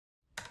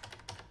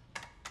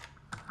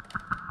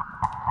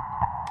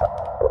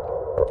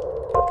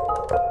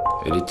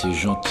Elle était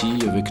gentille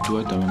avec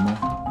toi, ta maman?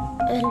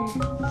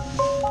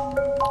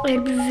 Elle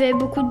buvait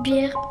beaucoup de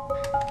bière,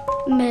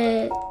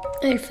 mais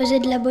elle faisait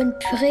de la bonne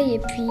purée et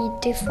puis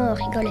des fois on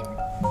rigolait.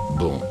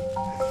 Bon,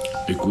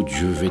 écoute,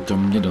 je vais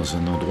t'emmener dans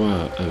un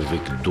endroit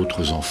avec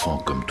d'autres enfants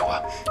comme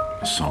toi,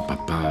 sans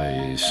papa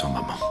et sans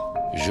maman.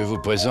 Je vous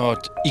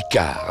présente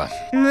Icar.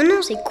 Mon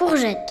nom c'est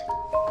Courgette.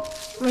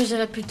 Moi je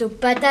dirais plutôt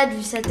patate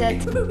vu sa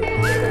tête.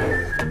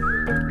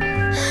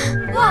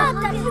 Oh,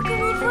 t'as vu comme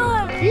il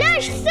vole?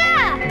 Lâche ça!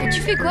 Mais tu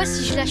fais quoi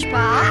si je lâche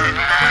pas?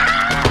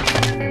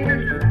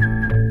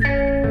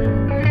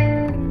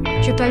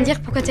 Tu veux pas me dire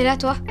pourquoi t'es là,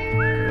 toi?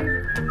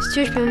 Si tu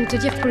veux, je peux même te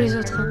dire pour les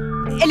autres. Hein.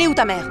 Elle est où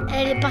ta mère?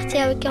 Elle est partie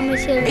avec un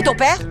monsieur. Et ton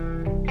père?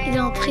 Il est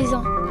en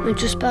prison. On est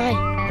tous pareils.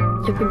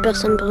 Il n'y a plus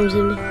personne pour nous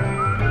aimer.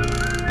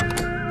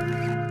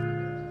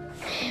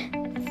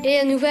 Et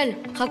la nouvelle,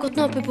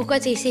 raconte-nous un peu pourquoi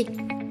t'es ici.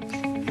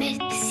 Mais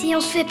si on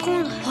se fait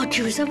prendre? Oh,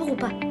 tu veux savoir ou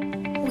pas?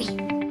 Oui.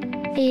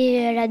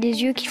 Et elle a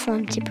des yeux qui font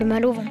un petit peu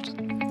mal au ventre.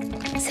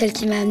 Celle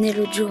qui m'a amenée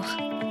l'autre jour.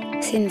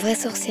 C'est une vraie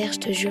sorcière, je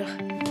te jure.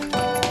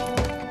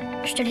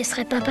 Je te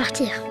laisserai pas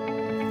partir.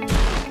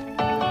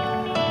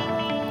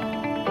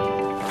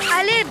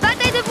 Allez,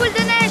 bataille de boules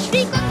de neige,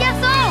 filles contre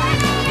garçons!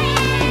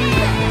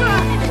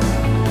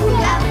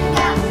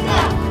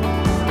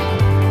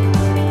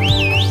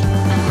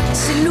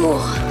 C'est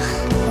lourd.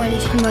 Bon, allez,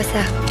 filme-moi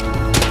ça.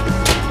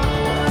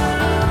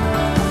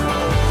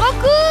 Trop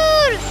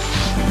cool!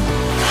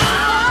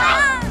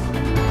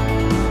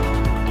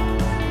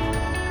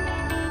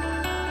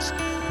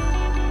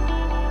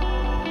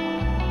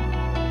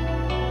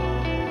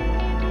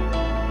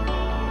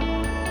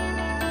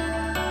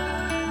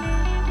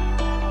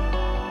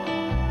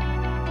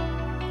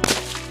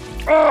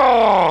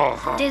 Oh!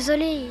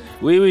 Désolée.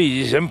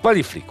 Oui, j'aime pas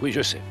les flics, oui,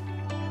 je sais.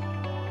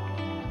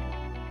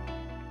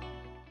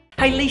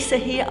 Hey, Lisa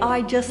here.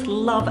 I just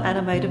love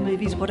animated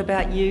movies. What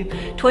about you?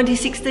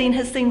 2016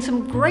 has seen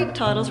some great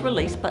titles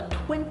released, but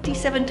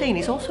 2017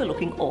 is also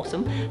looking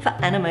awesome for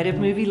animated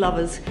movie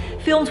lovers.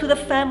 Films with a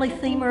family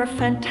theme are a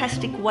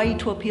fantastic way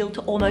to appeal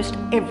to almost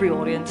every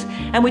audience.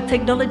 And with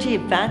technology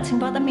advancing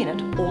by the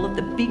minute, all of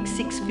the big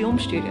 6 film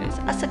studios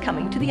are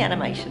succumbing to the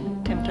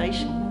animation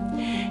temptation.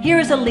 Here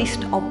is a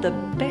list of the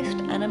best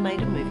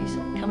animated movies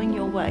coming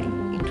your way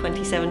in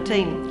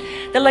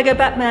 2017. The Lego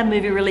Batman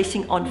movie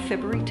releasing on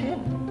February 10.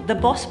 The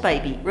Boss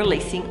Baby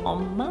releasing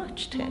on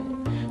March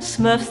 10.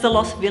 Smurfs The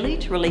Lost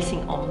Village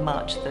releasing on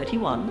March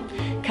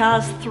 31.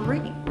 Cars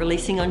 3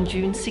 releasing on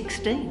June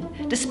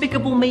 16.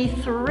 Despicable Me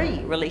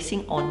 3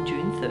 releasing on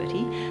June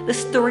 30. The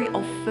Story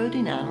of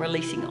Ferdinand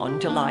releasing on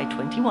July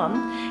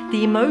 21.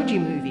 The Emoji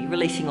Movie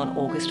releasing on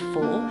August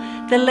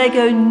 4. The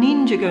Lego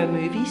Ninjago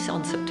movies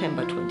on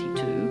September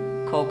 22.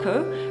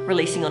 Coco,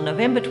 releasing on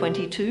November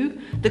 22,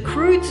 The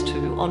Croods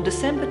 2 on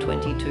December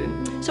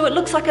 22. So it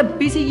looks like a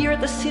busy year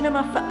at the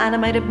cinema for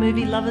animated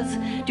movie lovers.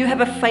 Do you have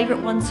a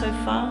favourite one so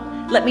far?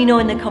 Let me know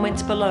in the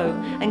comments below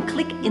and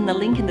click in the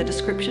link in the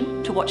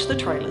description to watch the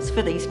trailers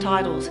for these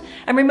titles.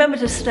 And remember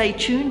to stay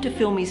tuned to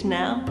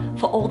FilmIsNow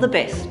for all the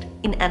best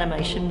in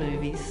animation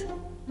movies.